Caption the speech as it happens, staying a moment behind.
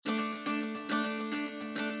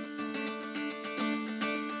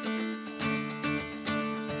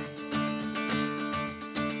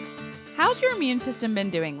How's your immune system been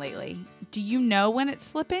doing lately? Do you know when it's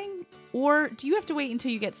slipping? Or do you have to wait until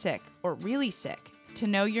you get sick, or really sick, to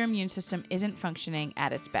know your immune system isn't functioning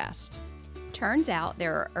at its best? Turns out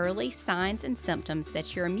there are early signs and symptoms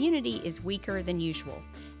that your immunity is weaker than usual.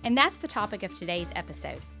 And that's the topic of today's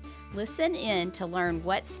episode. Listen in to learn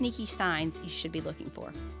what sneaky signs you should be looking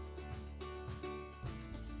for.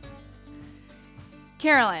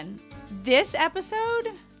 Carolyn, this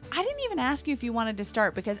episode, I didn't even ask you if you wanted to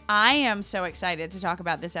start because I am so excited to talk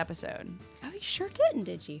about this episode. Oh, you sure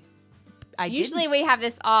did you? Usually we have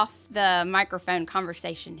this off the microphone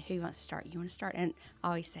conversation. Who wants to start? You want to start? And I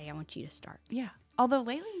always say, I want you to start. Yeah. Although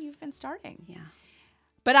lately you've been starting. Yeah.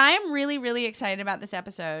 But I am really, really excited about this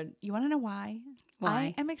episode. You want to know why?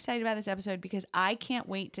 Why? I am excited about this episode because I can't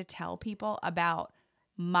wait to tell people about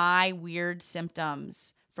my weird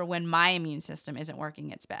symptoms for when my immune system isn't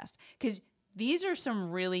working its best. Because these are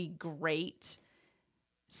some really great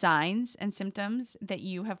signs and symptoms that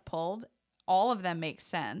you have pulled. All of them make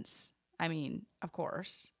sense. I mean, of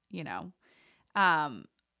course, you know.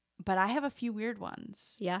 But I have a few weird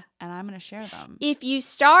ones. Yeah. And I'm going to share them. If you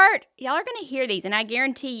start, y'all are going to hear these, and I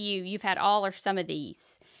guarantee you've had all or some of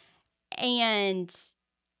these. And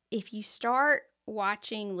if you start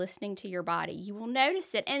listening to your body, you will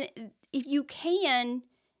notice it. And if you can,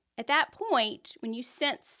 at that point, when you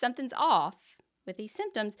sense something's off with these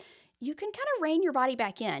symptoms, you can kind of rein your body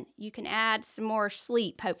back in. You can add some more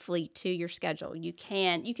sleep, hopefully, to your schedule. You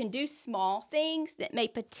can do small things that may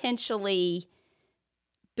potentially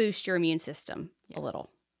boost your immune system a little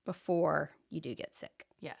before you do get sick.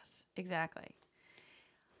 Yes, exactly.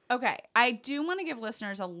 Okay, I do want to give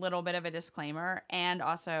listeners a little bit of a disclaimer and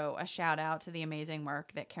also a shout out to the amazing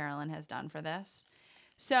work that Carolyn has done for this.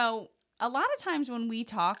 So, a lot of times when we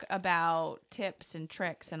talk about tips and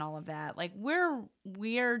tricks and all of that, like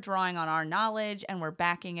we're drawing on our knowledge and we're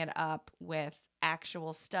backing it up with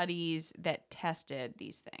actual studies that tested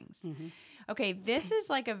these things. Mm-hmm. Okay, this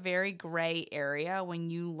is like a very gray area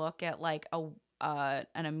when you look at like an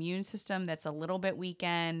immune system that's a little bit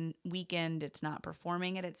weakened, it's not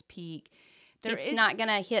performing at its peak. It's not going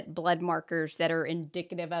to hit blood markers that are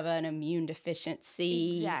indicative of an immune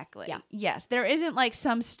deficiency. Exactly. Yeah. Yes. There isn't like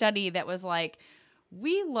some study that was like,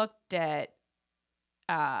 we looked at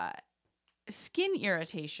skin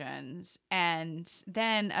irritations and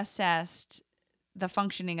then assessed the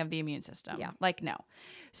functioning of the immune system. Yeah. Like, no.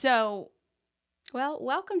 So... Well,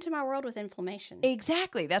 welcome to my world with inflammation.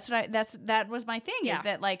 Exactly. That was my thing, Yeah. is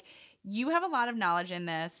that like you have a lot of knowledge in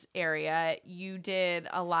this area. You did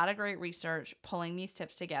a lot of great research pulling these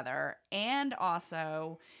tips together. And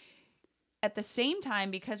also at the same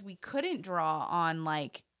time, because we couldn't draw on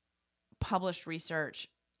like published research,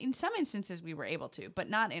 in some instances we were able to, but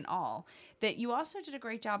not in all, that you also did a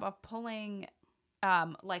great job of pulling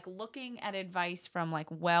like looking at advice from like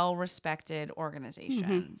well-respected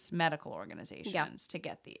organizations, medical organizations to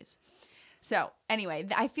get these. So anyway,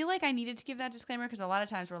 I feel like I needed to give that disclaimer because a lot of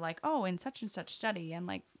times we're like, oh, in such and such study, and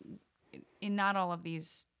like in not all of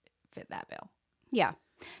these fit that bill. Yeah.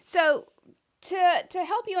 So to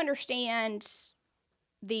help you understand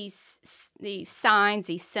these signs,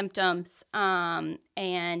 these symptoms,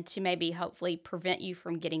 and to maybe hopefully prevent you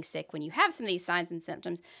from getting sick when you have some of these signs and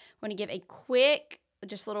symptoms, I want to give a quick,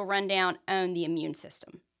 just little rundown on the immune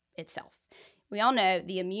system itself. We all know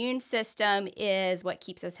the immune system is what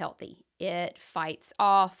keeps us healthy. It fights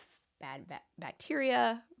off bad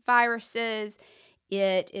bacteria, viruses.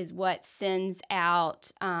 It is what sends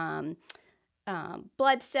out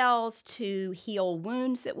blood cells to heal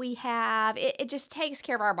wounds that we have. It just takes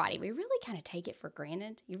care of our body. We really kind of take it for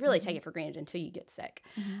granted. You really take it for granted until you get sick.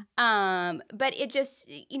 But it just,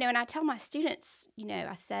 and I tell my students,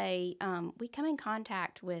 I say, we come in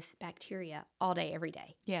contact with bacteria all day, every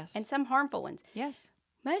day. Yes. And some harmful ones. Yes.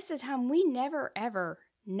 Most of the time, we never, ever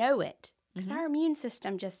know it because our immune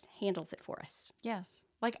system just handles it for us. Yes.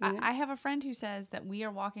 Like I have a friend who says that we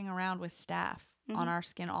are walking around with staph on our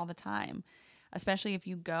skin all the time. Especially if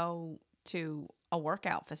you go to a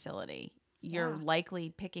workout facility, you're likely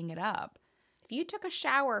picking it up. If you took a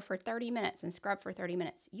shower for 30 minutes and scrubbed for 30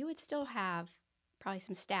 minutes, you would still have probably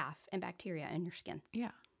some staph and bacteria in your skin.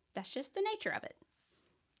 Yeah. That's just the nature of it.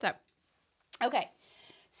 So, okay.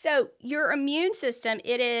 So your immune system,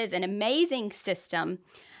 it is an amazing system,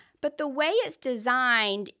 but the way it's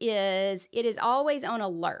designed is it is always on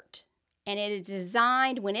alert. And it is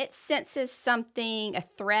designed when it senses something, a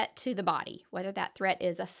threat to the body, whether that threat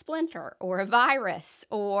is a splinter or a virus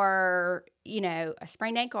or, a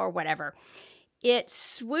sprained ankle or whatever. It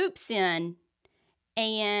swoops in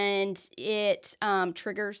and it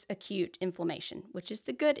triggers acute inflammation, which is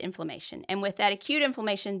the good inflammation. And with that acute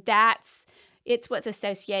inflammation, it's what's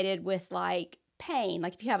associated with like pain,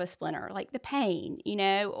 like if you have a splinter, like the pain,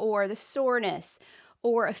 or the soreness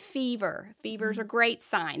or a fever. Fever's a great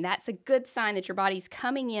sign. That's a good sign that your body's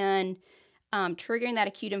coming in, triggering that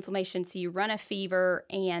acute inflammation. So you run a fever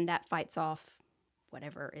and that fights off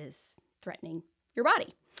whatever is threatening your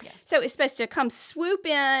body. Yes. So it's supposed to come swoop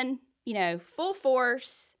in, full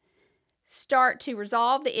force, start to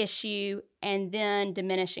resolve the issue, and then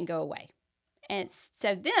diminish and go away. And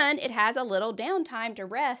so then it has a little downtime to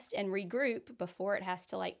rest and regroup before it has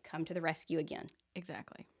to like come to the rescue again.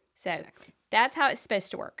 Exactly. So that's how it's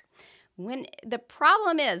supposed to work. When the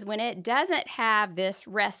problem is when it doesn't have this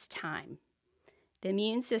rest time, the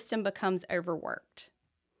immune system becomes overworked.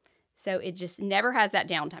 So it just never has that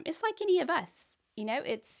downtime. It's like any of us.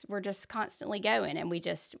 We're just constantly going, and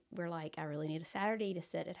we're like, I really need a Saturday to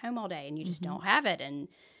sit at home all day, and you just don't have it, and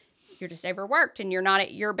you're just overworked, and you're not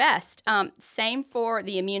at your best. Same for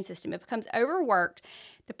the immune system. It becomes overworked.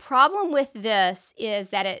 The problem with this is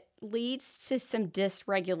that it leads to some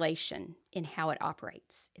dysregulation in how it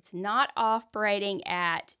operates. It's not operating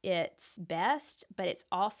at its best, but it's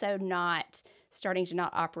also not starting to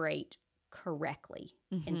not operate correctly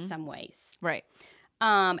in some ways. Right.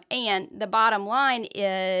 And the bottom line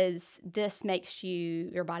is this makes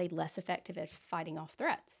your body less effective at fighting off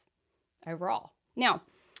threats overall. Now,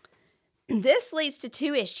 this leads to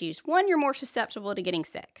two issues. One, you're more susceptible to getting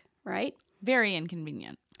sick, right? Very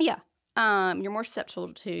inconvenient. Yeah. You're more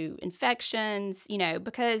susceptible to infections,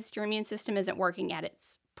 because your immune system isn't working at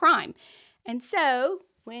its prime. And so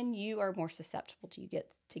when you are more susceptible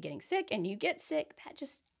to getting sick and you get sick, that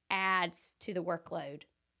just adds to the workload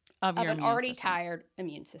of an already tired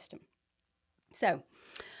immune system. So,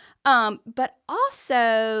 but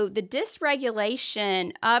also the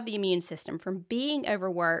dysregulation of the immune system from being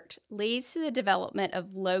overworked leads to the development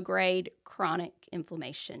of low-grade chronic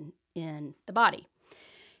inflammation in the body,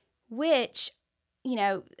 which,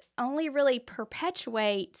 only really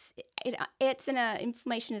perpetuates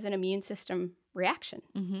inflammation is an immune system reaction.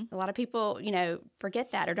 A lot of people,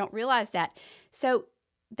 forget that or don't realize that. So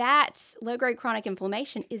that low-grade chronic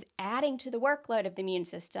inflammation is adding to the workload of the immune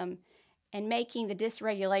system and making the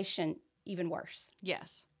dysregulation even worse.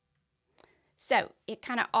 Yes. So it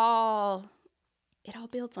all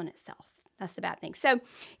builds on itself. That's the bad thing. So,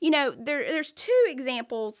 there's two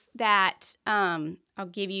examples that I'll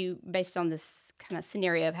give you based on this kind of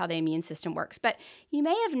scenario of how the immune system works. But you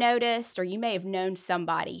may have noticed, or you may have known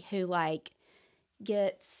somebody who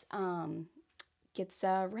gets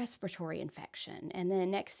a respiratory infection, and then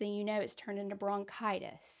next thing you know, it's turned into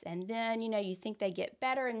bronchitis, and then you think they get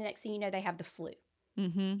better, and the next thing you know, they have the flu.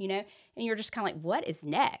 And you're just kind of like, what is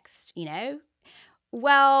next?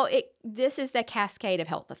 Well, this is the cascade of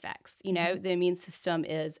health effects. The immune system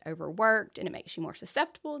is overworked, and it makes you more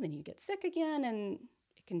susceptible. Then you get sick again, and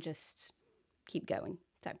it can just keep going.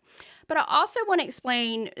 So, but I also want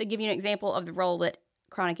to give you an example of the role that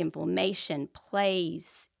chronic inflammation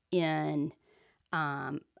plays in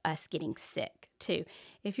us getting sick too.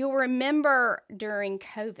 If you'll remember during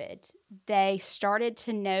COVID, they started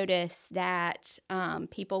to notice that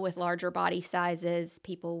people with larger body sizes,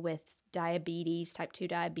 people with diabetes, type 2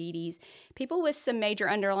 diabetes, people with some major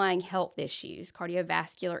underlying health issues,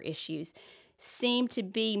 cardiovascular issues, seem to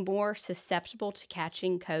be more susceptible to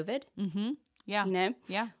catching COVID. Yeah.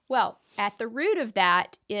 Yeah. Well, at the root of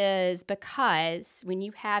that is because when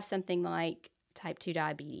you have something like type 2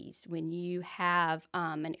 diabetes, when you have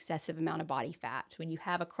an excessive amount of body fat, when you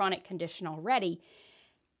have a chronic condition already,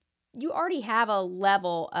 you already have a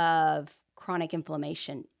level of chronic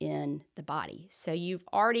inflammation in the body. So you've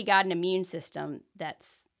already got an immune system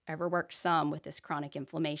that's overworked some with this chronic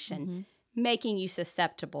inflammation, making you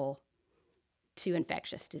susceptible to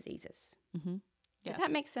infectious diseases. Yes. Does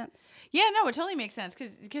that make sense? Yeah, no, it totally makes sense.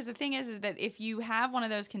 Because the thing is that if you have one of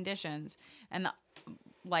those conditions, and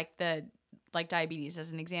like diabetes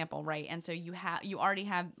as an example, right? And so you already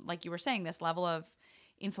have, like you were saying, this level of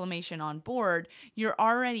inflammation on board. You're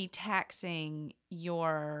already taxing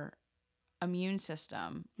your immune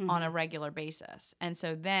system on a regular basis. And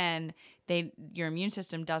so then your immune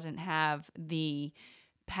system doesn't have the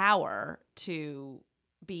power to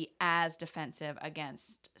be as defensive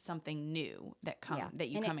against something new that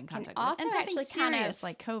you come in contact with. And something serious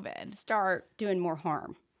like COVID. Start doing more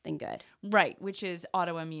harm than good. Right, which is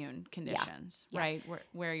autoimmune conditions, right?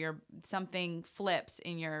 Where something flips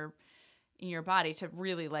in your body, to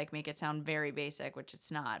really make it sound very basic, which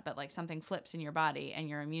it's not, but something flips in your body and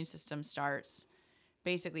your immune system starts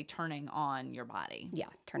basically turning on your body. Yeah,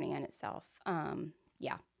 turning on itself.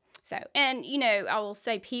 Yeah. So, and, you know, I will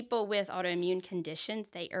say people with autoimmune conditions,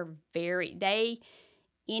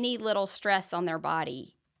 any little stress on their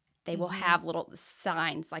body, they will have little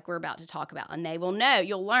signs like we're about to talk about, and they will know,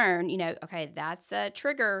 you'll learn, you know, okay, that's a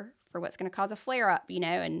trigger for what's going to cause a flare up, you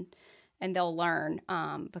know, and they'll learn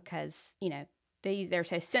because, you know, they're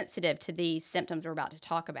so sensitive to these symptoms we're about to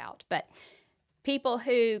talk about. But people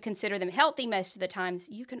who consider them healthy most of the times,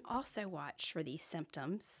 you can also watch for these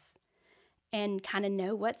symptoms and kind of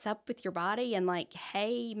know what's up with your body and like,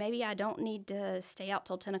 hey, maybe I don't need to stay out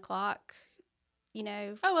till 10 o'clock, you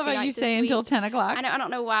know. I love 2 how you nights this say until week. 10 o'clock. I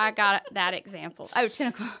don't know why I got that example. Oh, 10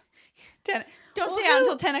 o'clock. 10, don't Well, stay out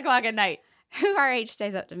until 10 o'clock at night. Who our age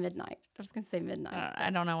stays up to midnight? I was going to say midnight. I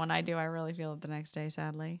don't know when I do. I really feel it the next day,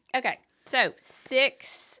 sadly. Okay, so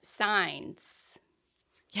 6 signs.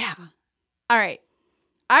 Yeah. All right.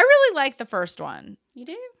 I really like the first one. You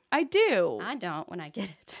do? I do. I don't when I get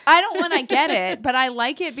it. I don't when I get it, but I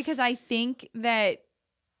like it because I think that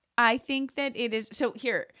it is. So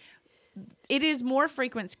here, it is more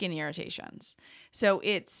frequent skin irritations. So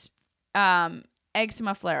it's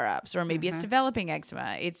eczema flare-ups, or maybe it's developing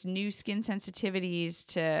eczema. It's new skin sensitivities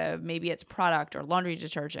to maybe it's product or laundry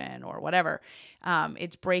detergent or whatever.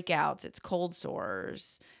 It's breakouts. It's cold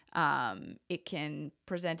sores. It can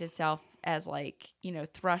present itself as like, you know,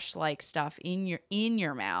 thrush-like stuff in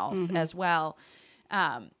your mouth as well.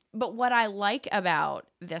 But what I like about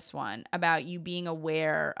this one, about you being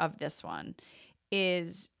aware of this one,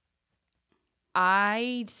 is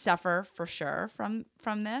I suffer for sure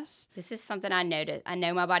from this. This is something I noticed. I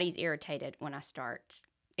know my body's irritated when I start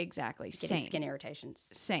Exactly. getting Same. skin irritations.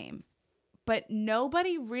 Same. But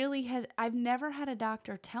nobody really has. I've never had a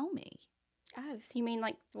doctor tell me. Oh, so you mean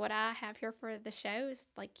like what I have here for the show is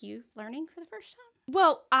like you learning for the first time?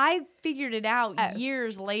 Well, I figured it out Oh.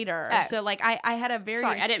 years later. Oh. So like I had a very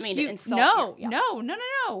Sorry, I didn't mean to insult No, you. Yeah.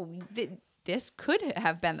 no. This could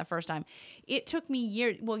have been the first time. It took me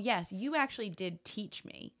years. Well, yes, you actually did teach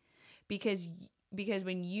me because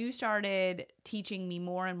when you started teaching me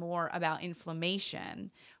more and more about inflammation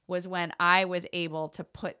was when I was able to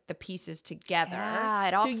put the pieces together. Yeah,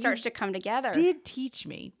 it all So starts you to come together. did teach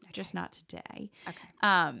me, just not today. Okay.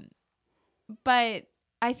 But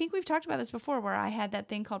I think we've talked about this before where I had that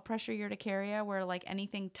thing called pressure urticaria where like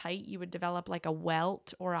anything tight you would develop like a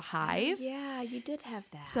welt or a hive. Yeah, you did have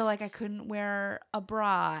that. So like I couldn't wear a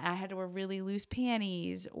bra. I had to wear really loose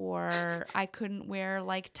panties, or I couldn't wear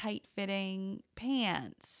like tight fitting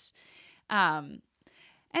pants.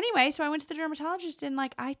 Anyway, so I went to the dermatologist and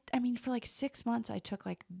like I mean for like 6 months I took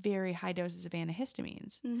like very high doses of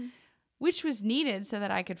antihistamines, which was needed so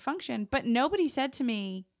that I could function, but nobody said to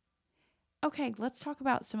me, okay, let's talk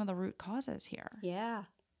about some of the root causes here. Yeah.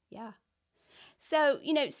 So,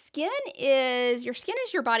 you know, your skin is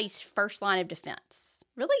your body's first line of defense.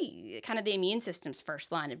 Really kind of the immune system's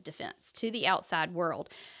first line of defense to the outside world,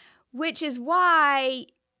 which is why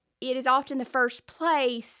it is often the first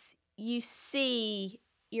place you see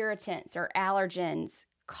irritants or allergens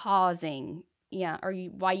causing,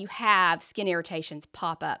 why you have skin irritations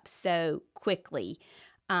pop up so quickly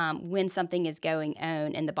when something is going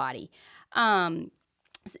on in the body. And,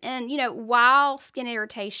 you know, while skin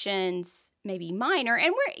irritations may be minor,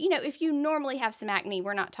 and if you normally have some acne,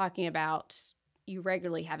 we're not talking about you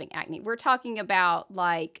regularly having acne. We're talking about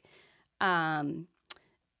like,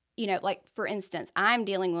 like for instance, I'm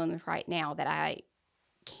dealing with right now that I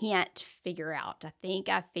can't figure out. I think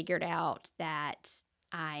I figured out that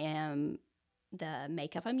the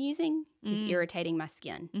makeup I'm using is irritating my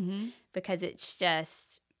skin because it's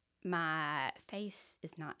just, my face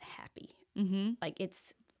is not happy. Like it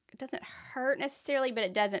doesn't hurt necessarily, but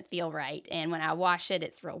it doesn't feel right. And when I wash it,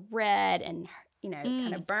 it's real red and,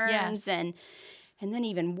 kind of burns. Yes. And then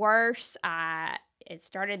even worse, it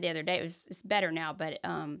started the other day. It's better now, but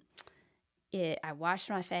I washed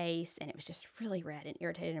my face and it was just really red and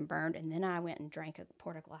irritated and burned. And then I went and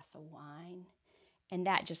poured a glass of wine, and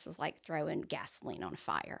that just was like throwing gasoline on a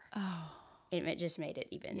fire. Oh. And it just made it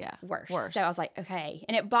even worse. So I was like, okay.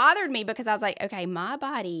 And it bothered me because I was like, okay, my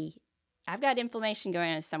body, I've got inflammation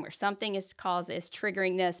going on somewhere. Something is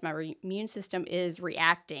triggering this. My immune system is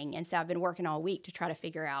reacting. And so I've been working all week to try to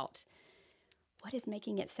figure out what is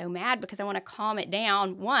making it so mad, because I want to calm it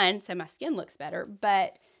down, one, so my skin looks better,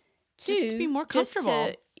 but two, just to be more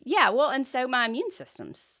comfortable. And so my immune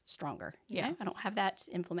system's stronger. You know? I don't have that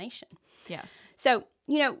inflammation. Yes. So,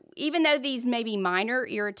 even though these may be minor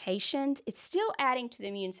irritations, it's still adding to the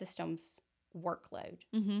immune system's workload.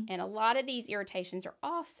 And a lot of these irritations are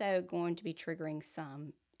also going to be triggering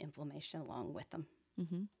some inflammation along with them.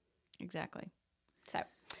 Exactly.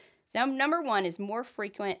 So number one is more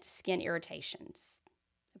frequent skin irritations.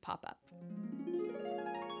 pop up.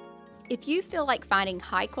 If you feel like finding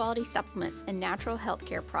high-quality supplements and natural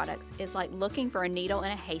healthcare products is like looking for a needle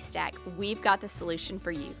in a haystack, we've got the solution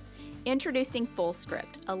for you. Introducing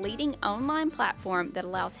FullScript, a leading online platform that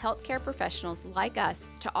allows healthcare professionals like us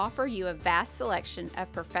to offer you a vast selection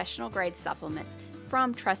of professional-grade supplements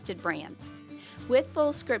from trusted brands. With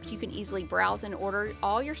FullScript, you can easily browse and order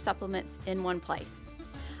all your supplements in one place.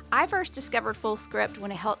 I first discovered FullScript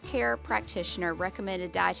when a healthcare practitioner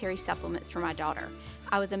recommended dietary supplements for my daughter.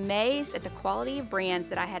 I was amazed at the quality of brands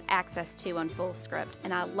that I had access to on FullScript,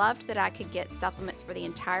 and I loved that I could get supplements for the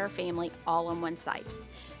entire family all on one site.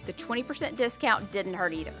 The 20% discount didn't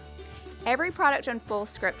hurt either. Every product on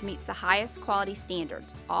FullScript meets the highest quality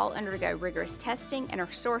standards. All undergo rigorous testing and are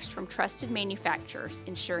sourced from trusted manufacturers,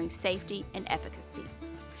 ensuring safety and efficacy.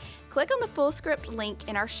 Click on the FullScript link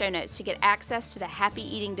in our show notes to get access to the Happy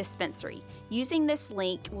Eating Dispensary. Using this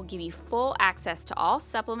link will give you full access to all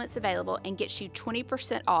supplements available and gets you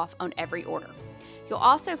 20% off on every order. You'll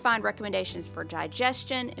also find recommendations for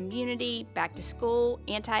digestion, immunity, back to school,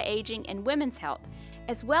 anti-aging, and women's health,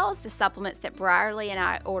 as well as the supplements that Briarly and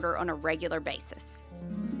I order on a regular basis.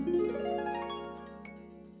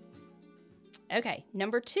 Okay,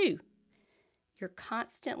 number 2, you're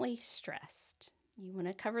constantly stressed. You want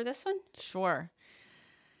to cover this one? Sure.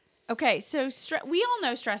 Okay, so we all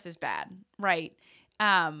know stress is bad, right?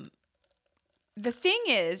 The thing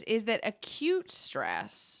is that acute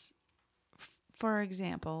stress, for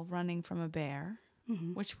example, running from a bear,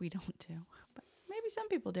 which we don't do, but maybe some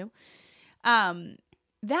people do.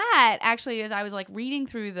 That actually, as I was like reading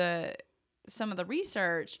through some of the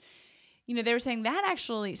research, they were saying that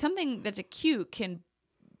actually something that's acute can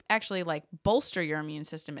actually like bolster your immune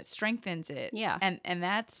system. It strengthens it. Yeah. And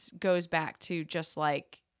that goes back to just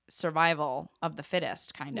like survival of the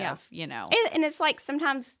fittest kind of, And it's like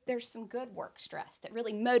sometimes there's some good work stress that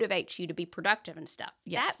really motivates you to be productive and stuff.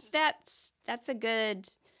 Yes. That's a good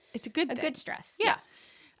good stress. Yeah.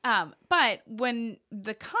 But when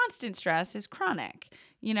the constant stress is chronic,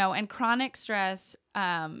 and chronic stress,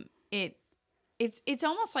 it's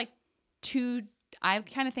almost like I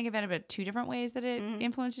kind of think of it about 2 different ways that it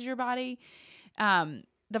influences your body.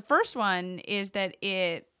 The first one is that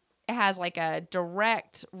it has like a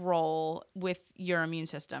direct role with your immune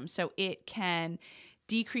system. So it can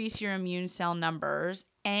decrease your immune cell numbers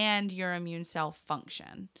and your immune cell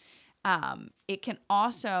function. It can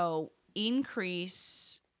also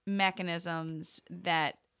increase mechanisms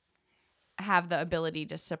that have the ability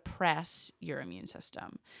to suppress your immune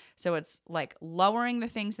system. So it's like lowering the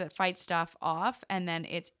things that fight stuff off, and then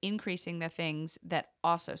it's increasing the things that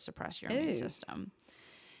also suppress your immune system.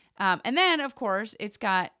 And then, of course, it's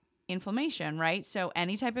got inflammation, right? So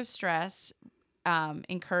any type of stress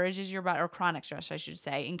encourages your body, or chronic stress, I should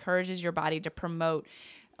say, encourages your body to promote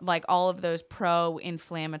like all of those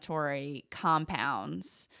pro-inflammatory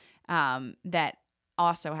compounds that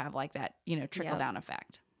also have like that, trickle-down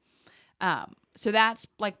effect. So that's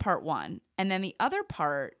like part 1. And then the other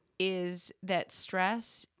part is that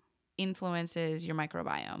stress influences your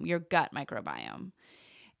microbiome, your gut microbiome.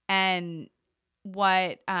 And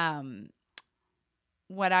what I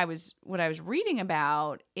was reading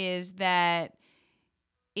about is that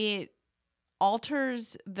it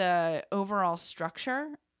alters the overall structure,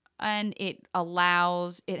 and it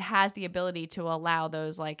has the ability to allow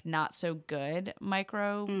those like not so good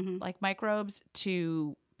microbes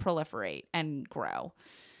to proliferate and grow.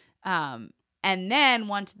 And then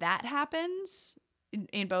once that happens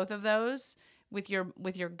in both of those with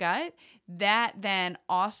your gut, that then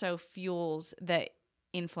also fuels the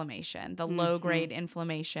inflammation, the low grade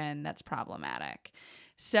inflammation that's problematic.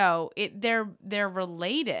 So they're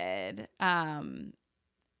related,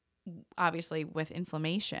 obviously with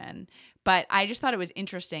inflammation, but I just thought it was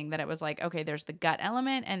interesting that it was like, okay, there's the gut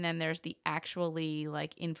element, and then there's the actually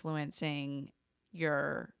like influencing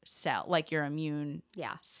your cell, like your immune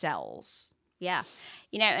cells. Yeah.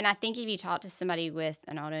 And I think if you talk to somebody with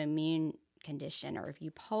an autoimmune condition, or if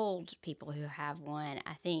you polled people who have one,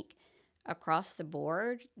 I think across the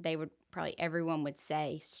board, everyone would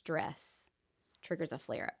say stress triggers a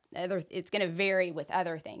flare-up. It's going to vary with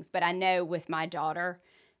other things, but I know with my daughter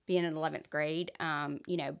being in 11th grade,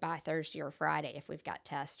 by Thursday or Friday, if we've got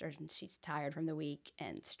tests or she's tired from the week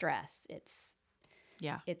and stress, it's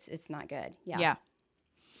not good. Yeah.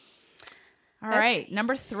 All right.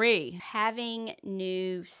 Number 3. Having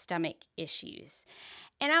new stomach issues.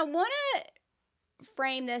 And I want to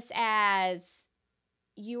frame this as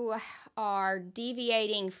you are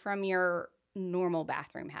deviating from your normal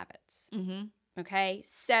bathroom habits. Mm-hmm. Okay?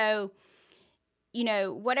 So,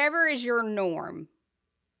 whatever is your norm,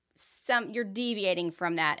 you're deviating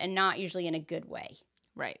from that, and not usually in a good way.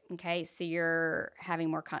 Right. Okay, so you're having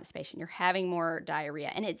more constipation, you're having more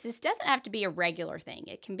diarrhea, and this doesn't have to be a regular thing.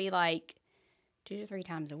 It can be like 2 to 3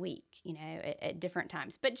 times a week, at different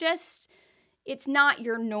times. But just, it's not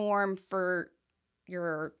your norm for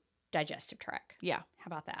your digestive tract. Yeah. How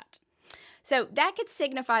about that? So that could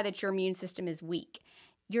signify that your immune system is weak.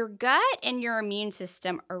 Your gut and your immune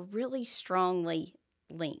system are really strongly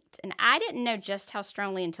linked. And I didn't know just how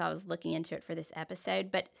strongly until I was looking into it for this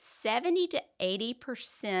episode, but 70 to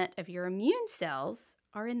 80% of your immune cells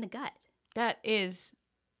are in the gut. That is,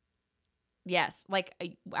 yes. Like,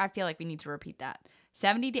 I feel like we need to repeat that.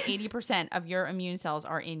 70 to 80% of your immune cells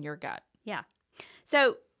are in your gut. Yeah.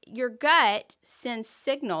 So your gut sends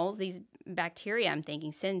signals, these bacteria, I'm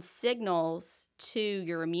thinking, sends signals to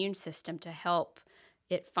your immune system to help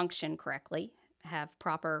it function correctly, have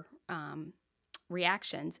proper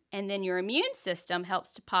reactions. And then your immune system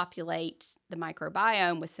helps to populate the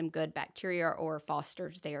microbiome with some good bacteria, or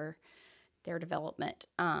fosters their development,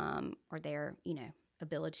 or their,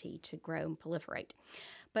 ability to grow and proliferate.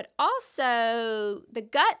 But also, the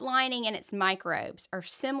gut lining and its microbes are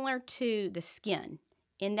similar to the skin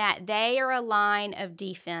in that they are a line of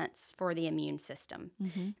defense for the immune system.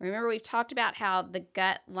 Mm-hmm. Remember, we've talked about how the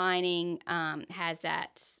gut lining has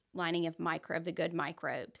that lining of the good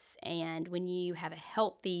microbes. And when you have a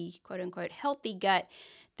healthy, quote unquote, healthy gut,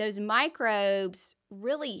 those microbes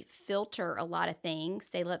really filter a lot of things.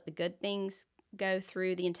 They let the good things go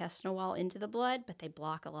through the intestinal wall into the blood, but they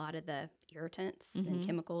block a lot of the irritants and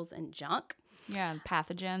chemicals and junk. Yeah, and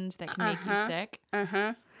pathogens that can make you sick.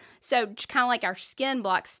 So kind of like our skin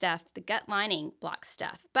blocks stuff, the gut lining blocks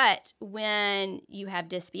stuff. But when you have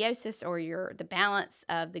dysbiosis, or the balance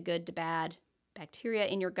of the good to bad bacteria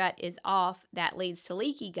in your gut is off, that leads to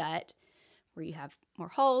leaky gut, where you have more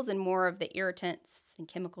holes and more of the irritants and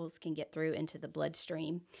chemicals can get through into the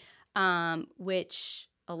bloodstream, which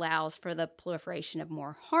allows for the proliferation of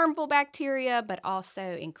more harmful bacteria, but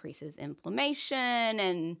also increases inflammation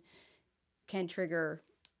and can trigger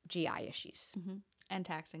GI issues. Mm-hmm. And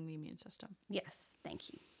taxing the immune system. Yes, thank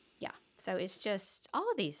you. Yeah, so it's just all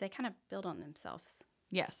of these, they kind of build on themselves.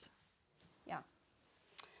 Yes. Yeah.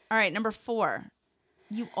 All right, number 4.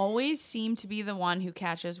 You always seem to be the one who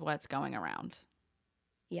catches what's going around.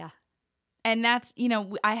 Yeah. And that's,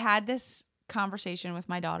 I had this conversation with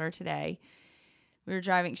my daughter today. We were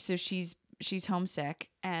driving, so she's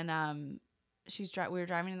homesick, and we were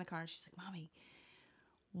driving in the car, and she's like, "Mommy,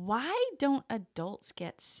 why don't adults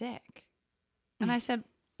get sick?" And I said,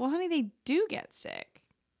 "Well, honey, they do get sick,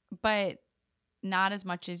 but not as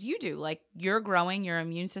much as you do. Like, you're growing, your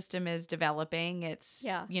immune system is developing. It's,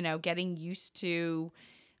 getting used to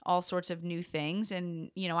all sorts of new things.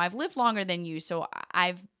 And, I've lived longer than you, so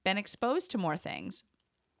I've been exposed to more things."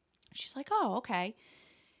 She's like, "Oh, okay."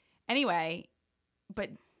 Anyway, but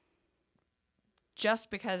just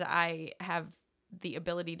because I have the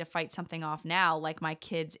ability to fight something off now, like my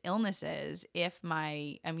kids' illnesses, if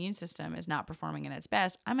my immune system is not performing at its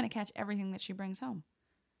best, I'm going to catch everything that she brings home.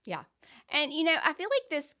 Yeah. And, I feel like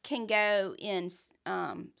this can go in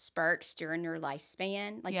spurts during your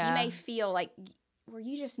lifespan. Like, you may feel like, where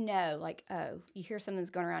you just know, like, oh, you hear something's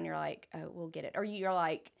going around, you're like, oh, we'll get it. Or you're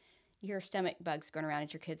like, you hear stomach bugs going around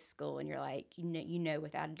at your kid's school, and you're like, you know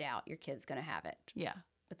without a doubt your kid's going to have it. Yeah.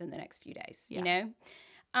 Within the next few days,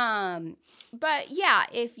 But yeah,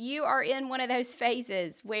 if you are in one of those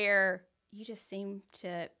phases where you just seem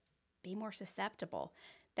to be more susceptible,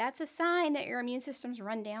 that's a sign that your immune system's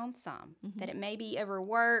run down some, that it may be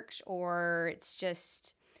overworked, or it's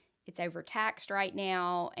overtaxed right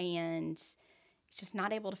now, and it's just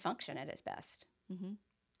not able to function at its best. Mm-hmm.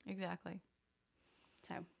 Exactly.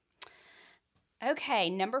 So, okay,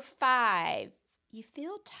 number 5, you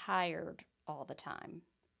feel tired all the time.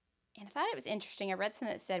 And I thought it was interesting. I read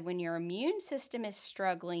something that said when your immune system is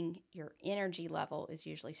struggling, your energy level is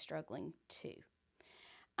usually struggling too.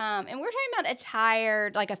 And we're talking about a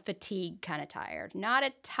tired, like a fatigue kind of tired, not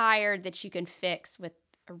a tired that you can fix with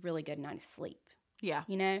a really good night of sleep. Yeah.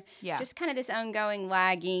 Yeah. Just kind of this ongoing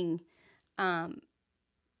lagging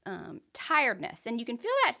tiredness. And you can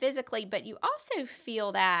feel that physically, but you also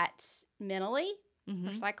feel that mentally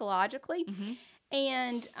or psychologically. Mm-hmm.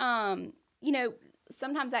 And,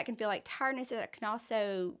 sometimes that can feel like tiredness. That can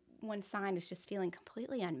also, one sign is just feeling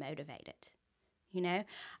completely unmotivated,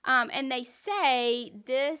 And they say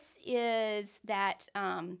this is that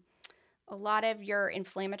a lot of your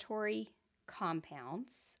inflammatory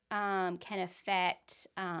compounds can affect,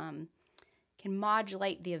 can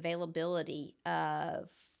modulate the availability of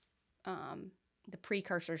the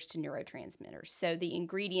precursors to neurotransmitters. So the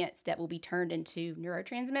ingredients that will be turned into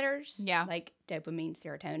neurotransmitters, Yeah. like dopamine,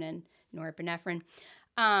 serotonin, norepinephrine,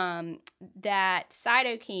 that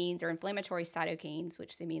cytokines or inflammatory cytokines,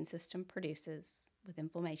 which the immune system produces with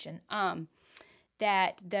inflammation,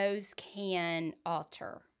 that those can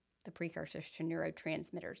alter the precursors to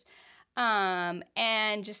neurotransmitters.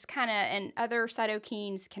 And just and other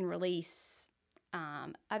cytokines can release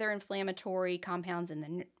other inflammatory compounds in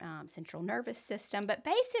the central nervous system. But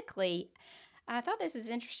basically, I thought this was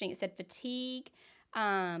interesting. It said fatigue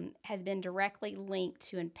has been directly linked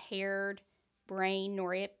to impaired brain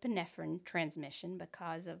norepinephrine transmission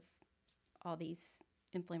because of all these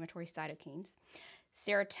inflammatory cytokines.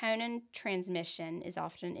 Serotonin transmission is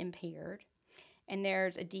often impaired, and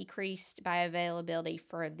there's a decreased bioavailability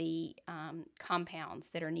for the compounds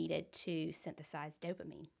that are needed to synthesize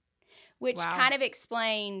dopamine, which Wow. kind of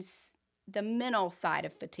explains the mental side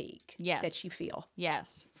of fatigue Yes. that you feel.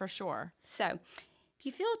 Yes, for sure. So if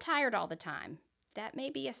you feel tired all the time, that may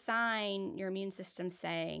be a sign your immune system's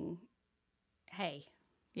saying, hey,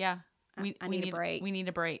 Yeah. I need a break. We need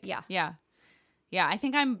a break. Yeah. Yeah. Yeah. I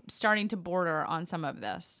think I'm starting to border on some of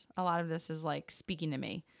this. A lot of this is like speaking to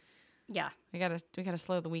me. Yeah. We gotta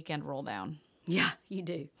slow the weekend roll down. Yeah, you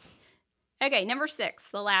do. Okay, number 6,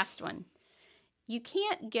 the last one. You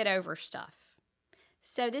can't get over stuff.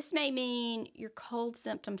 So this may mean your cold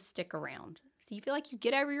symptoms stick around. So you feel like you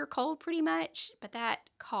get over your cold pretty much, but that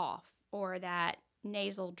cough or that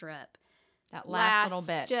nasal drip, That last little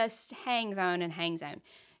bit. just hangs on and hangs on.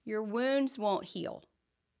 Your wounds won't heal.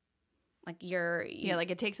 Like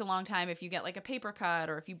like it takes a long time if you get like a paper cut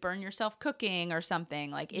or if you burn yourself cooking or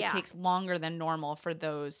something. Like it Yeah. takes longer than normal for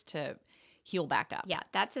those to heal back up. Yeah,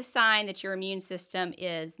 that's a sign that your immune system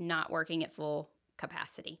is not working at full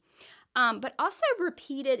capacity. But also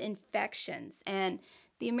repeated infections. And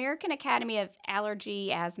the American Academy of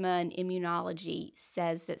Allergy, Asthma, and Immunology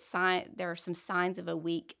says that there are some signs of a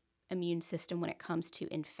weak immune system when it comes to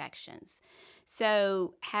infections.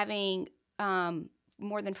 So having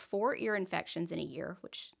more than 4 ear infections in a year,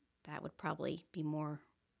 which that would probably be more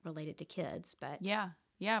related to kids, but Yeah.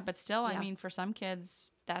 But still, I Yeah. mean, for some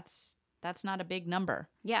kids, that's not a big number.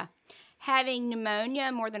 yeah, having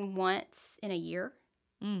pneumonia more than once in a year,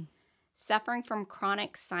 Mm. suffering from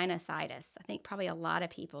chronic sinusitis. I think probably a lot of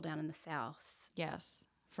people down in the South Yes,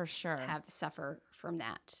 for sure. suffer from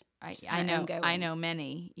that. I Just kinda know. ongoing. I know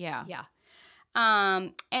many. Yeah. Yeah.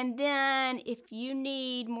 And then if you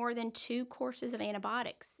need more than 2 courses of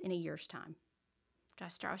antibiotics in a year's time, I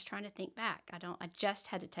was trying to think back. I just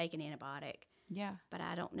had to take an antibiotic, Yeah. but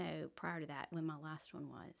I don't know prior to that when my last one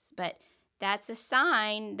was. But that's a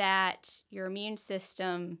sign that your immune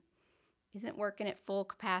system isn't working at full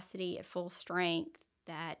capacity, at full strength,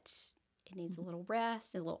 that it needs a little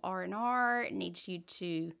rest, a little R&R. It needs you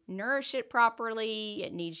to nourish it properly.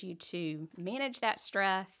 It needs you to manage that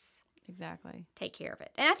stress. Exactly. Take care of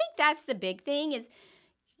it. And I think that's the big thing is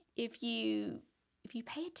if you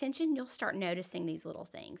pay attention, you'll start noticing these little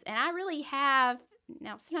things. And I really have,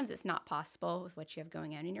 now sometimes it's not possible with what you have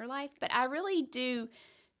going on in your life, but I really do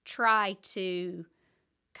try to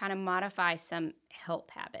kind of modify some health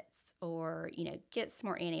habits or, get some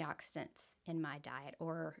more antioxidants in my diet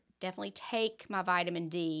or definitely take my vitamin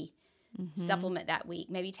D supplement that week.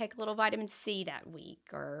 Maybe take a little vitamin C that week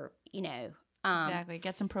or, Exactly.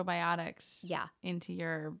 Get some probiotics Yeah. into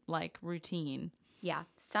your routine. Yeah.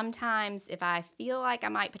 Sometimes if I feel like I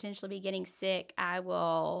might potentially be getting sick, I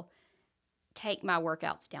will take my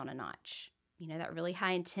workouts down a notch. That really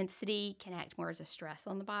high intensity can act more as a stress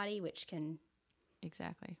on the body, which can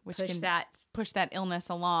Exactly. Which push can push that illness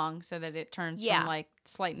along so that it turns from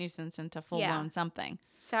slight nuisance into full-blown something.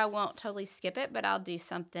 So I won't totally skip it, but I'll do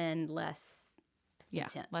something less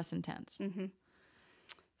intense. Less intense. Mm-hmm.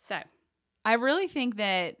 So I really think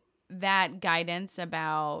that guidance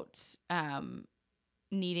about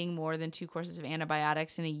needing more than 2 courses of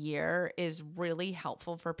antibiotics in a year is really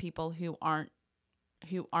helpful for people who aren't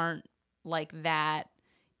like that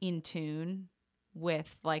in tune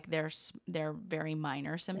with their very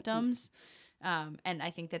minor symptoms. And I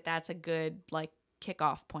think that that's a good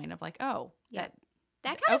kickoff point of that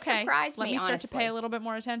kind of okay, surprised me. let me start honestly. to pay a little bit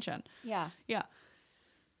more attention. Yeah.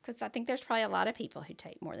 Because I think there's probably a lot of people who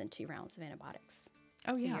take more than 2 rounds of antibiotics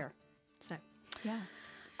Oh a yeah. year. So Yeah.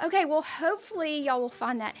 okay, well, hopefully y'all will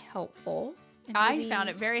find that helpful. And I maybe- found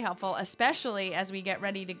it very helpful, especially as we get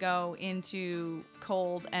ready to go into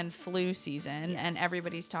cold and flu season. And Yes.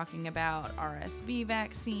 everybody's talking about RSV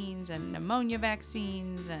vaccines and pneumonia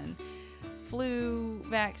vaccines and flu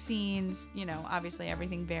vaccines. Obviously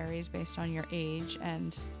everything varies based on your age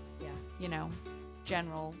and,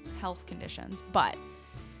 general health conditions. But,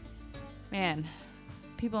 man,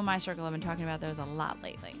 people in my circle have been talking about those a lot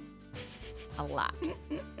lately. A lot.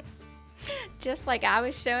 Just like I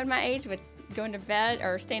was showing my age with going to bed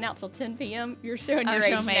or staying out till 10 p.m., you're showing your I'm age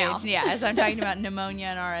showing now. my age. Yeah, as I'm talking about pneumonia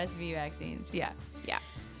and RSV vaccines. Yeah.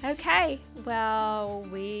 Okay, well,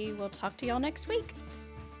 we will talk to y'all next week.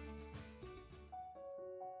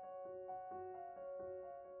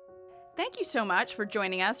 Thank you so much for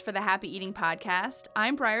joining us for the Happy Eating Podcast.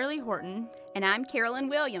 I'm Brierly Horton. And I'm Carolyn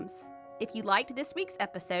Williams. If you liked this week's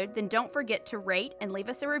episode, then don't forget to rate and leave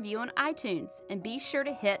us a review on iTunes. And be sure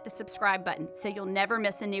to hit the subscribe button so you'll never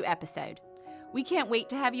miss a new episode. We can't wait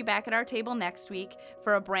to have you back at our table next week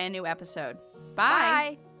for a brand new episode.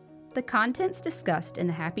 Bye. The contents discussed in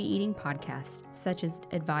the Happy Eating Podcast, such as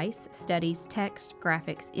advice, studies, text,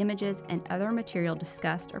 graphics, images, and other material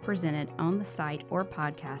discussed or presented on the site or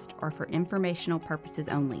podcast, are for informational purposes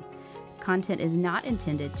only. Content is not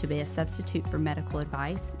intended to be a substitute for medical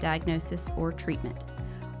advice, diagnosis, or treatment.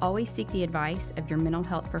 Always seek the advice of your mental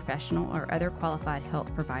health professional or other qualified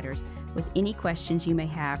health providers with any questions you may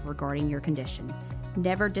have regarding your condition.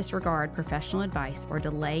 Never disregard professional advice or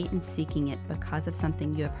delay in seeking it because of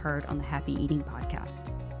something you have heard on the Happy Eating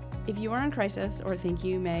Podcast. If you are in crisis or think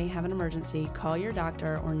you may have an emergency, call your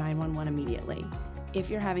doctor or 911 immediately. If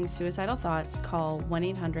you're having suicidal thoughts, call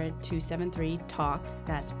 1-800-273-TALK,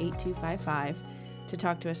 that's 8255, to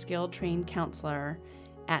talk to a skilled trained counselor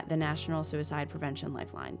at the National Suicide Prevention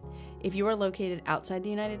Lifeline. If you are located outside the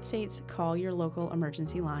United States, call your local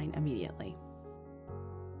emergency line immediately.